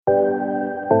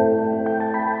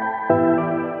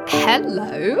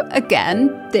Hello again.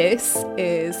 This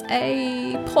is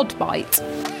a pod bite.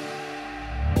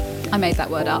 I made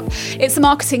that word up. It's a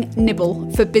marketing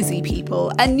nibble for busy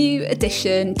people, a new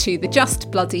addition to the Just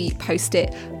Bloody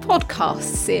Post-it podcast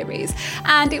series.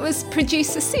 And it was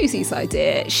producer Susie's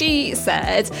idea. She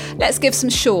said, let's give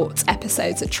some short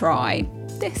episodes a try.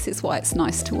 This is why it's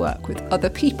nice to work with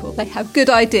other people. They have good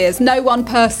ideas. No one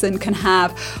person can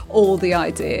have all the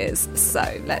ideas. So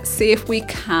let's see if we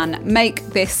can make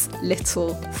this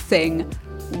little thing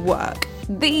work.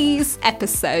 These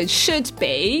episodes should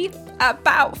be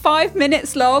about 5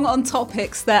 minutes long on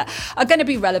topics that are going to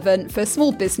be relevant for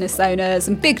small business owners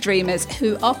and big dreamers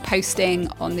who are posting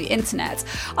on the internet.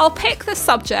 I'll pick the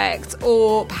subject,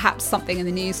 or perhaps something in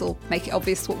the news will make it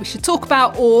obvious what we should talk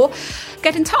about, or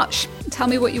get in touch. Tell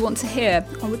me what you want to hear.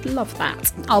 I would love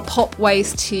that. I'll pop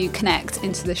ways to connect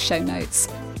into the show notes.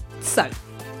 So,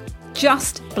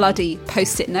 Just Bloody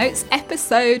Post-it Notes,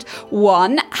 episode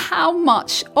 1. How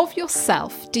much of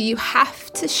yourself do you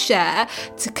have to share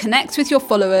to connect with your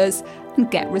followers and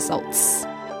get results?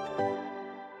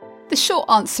 The short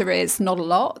answer is not a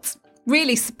lot,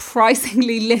 really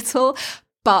surprisingly little,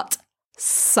 but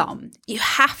some. You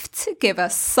have to give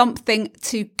us something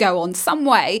to go on, some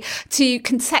way to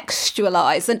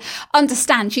contextualise and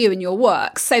understand you and your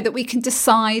work so that we can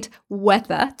decide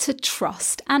whether to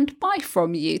trust and buy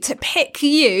from you, to pick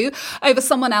you over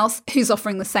someone else who's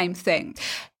offering the same thing.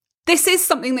 This is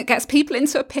something that gets people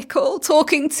into a pickle.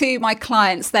 Talking to my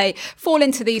clients, they fall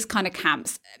into these kind of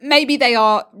camps. Maybe they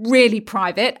are really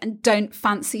private and don't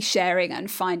fancy sharing and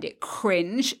find it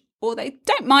cringe, or they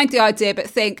don't mind the idea but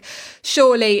think,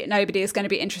 surely nobody is going to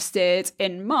be interested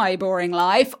in my boring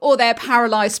life, or they're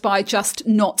paralysed by just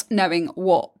not knowing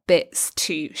what bits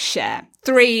to share.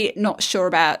 3, not sure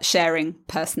about sharing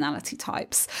personality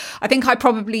types. I think I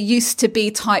probably used to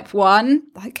be type 1,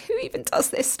 like who even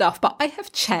does this stuff, but I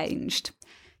have changed.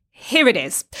 Here it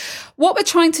is. What we're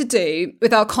trying to do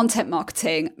with our content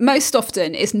marketing most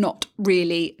often is not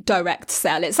really direct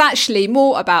sell. It's actually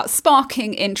more about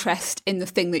sparking interest in the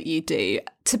thing that you do,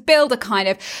 to build a kind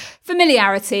of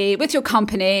familiarity with your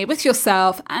company, with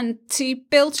yourself, and to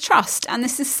build trust. And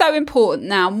this is so important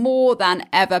now more than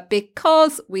ever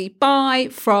because we buy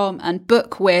from and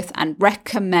book with and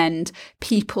recommend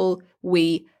people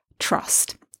we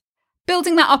trust.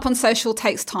 Building that up on social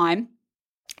takes time.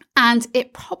 And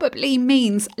it probably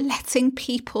means letting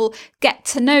people get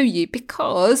to know you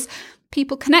because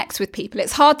people connect with people.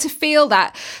 It's hard to feel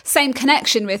that same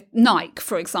connection with Nike,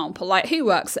 for example. Like, who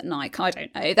works at Nike? I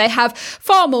don't know. They have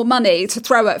far more money to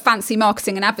throw at fancy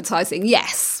marketing and advertising.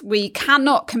 Yes, we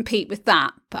cannot compete with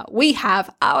that, but we have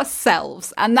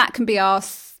ourselves, and that can be our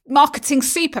marketing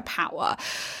superpower.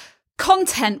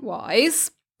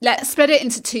 Content-wise, let's split it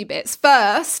into 2 bits.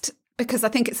 First, because I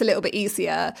think it's a little bit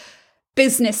easier,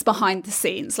 business behind the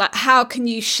scenes. Like, how can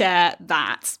you share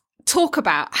that? Talk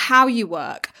about how you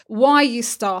work, why you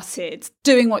started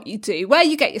doing what you do, where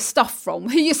you get your stuff from,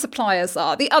 who your suppliers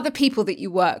are, the other people that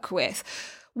you work with,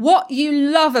 what you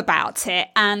love about it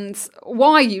and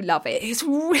why you love it. Is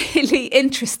really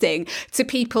interesting to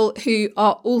people who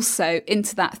are also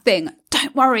into that thing.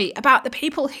 Don't worry about the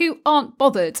people who aren't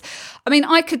bothered. I mean,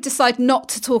 I could decide not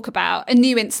to talk about a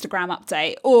new Instagram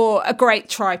update or a great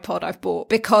tripod I've bought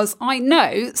because I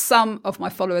know some of my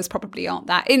followers probably aren't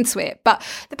that into it. But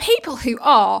the people who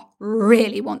are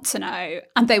really want to know,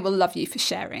 and they will love you for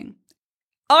sharing.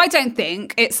 I don't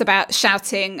think it's about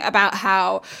shouting about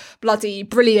how bloody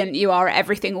brilliant you are at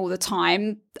everything all the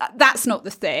time. That's not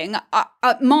the thing.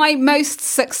 My most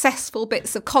successful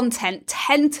bits of content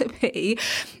tend to be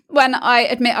when I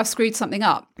admit I've screwed something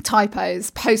up.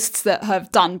 Typos, posts that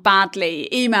have done badly,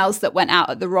 emails that went out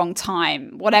at the wrong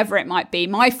time, whatever it might be.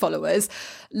 My followers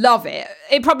love it.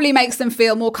 It probably makes them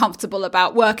feel more comfortable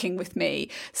about working with me.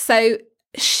 So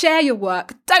share your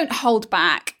work, don't hold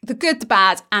back, the good, the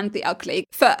bad and the ugly,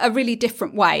 for a really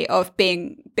different way of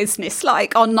being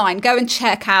business-like online. Go and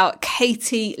check out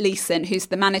Katie Leeson, who's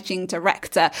the managing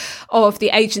director of the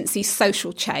agency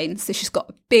Social Chain. So she's got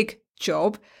a big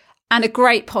job and a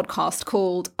great podcast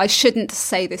called I Shouldn't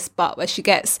Say This But, where she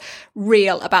gets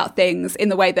real about things in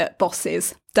the way that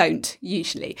bosses don't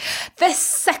usually. The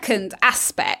second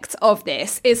aspect of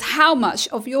this is how much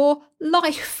of your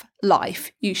life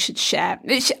you should share,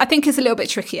 which I think is a little bit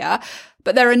trickier,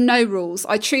 but there are no rules.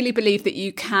 I truly believe that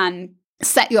you can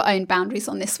set your own boundaries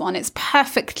on this one. It's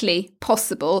perfectly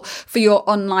possible for your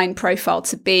online profile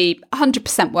to be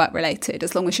 100% work related,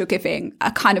 as long as you're giving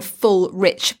a kind of full,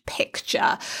 rich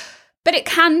picture. But it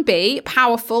can be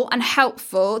powerful and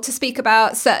helpful to speak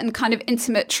about certain kind of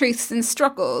intimate truths and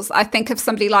struggles. I think of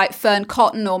somebody like Fern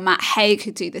Cotton or Matt Haig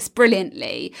who do this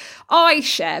brilliantly. I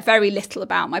share very little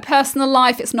about my personal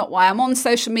life. It's not why I'm on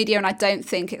social media, and I don't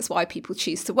think it's why people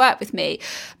choose to work with me.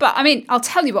 But I mean, I'll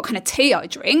tell you what kind of tea I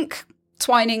drink.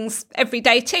 Twining's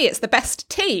everyday tea. It's the best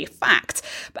tea, fact.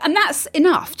 And that's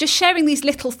enough. Just sharing these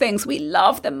little things. We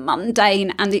love the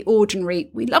mundane and the ordinary.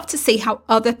 We love to see how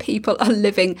other people are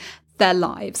living their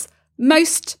lives.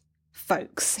 Most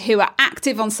folks who are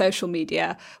active on social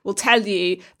media will tell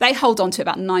you they hold on to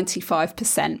about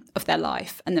 95% of their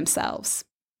life and themselves.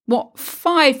 What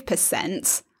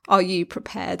 5% are you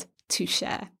prepared to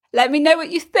share? Let me know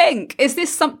what you think. Is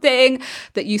this something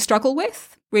that you struggle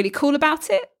with? Really cool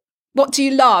about it? What do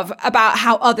you love about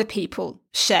how other people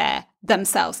share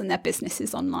themselves and their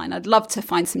businesses online? I'd love to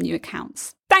find some new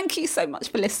accounts. Thank you so much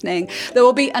for listening. There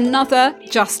will be another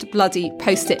Just Bloody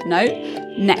Post-it note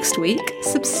next week.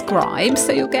 Subscribe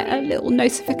so you'll get a little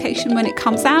notification when it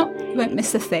comes out. You won't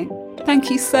miss a thing. Thank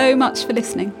you so much for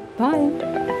listening.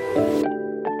 Bye.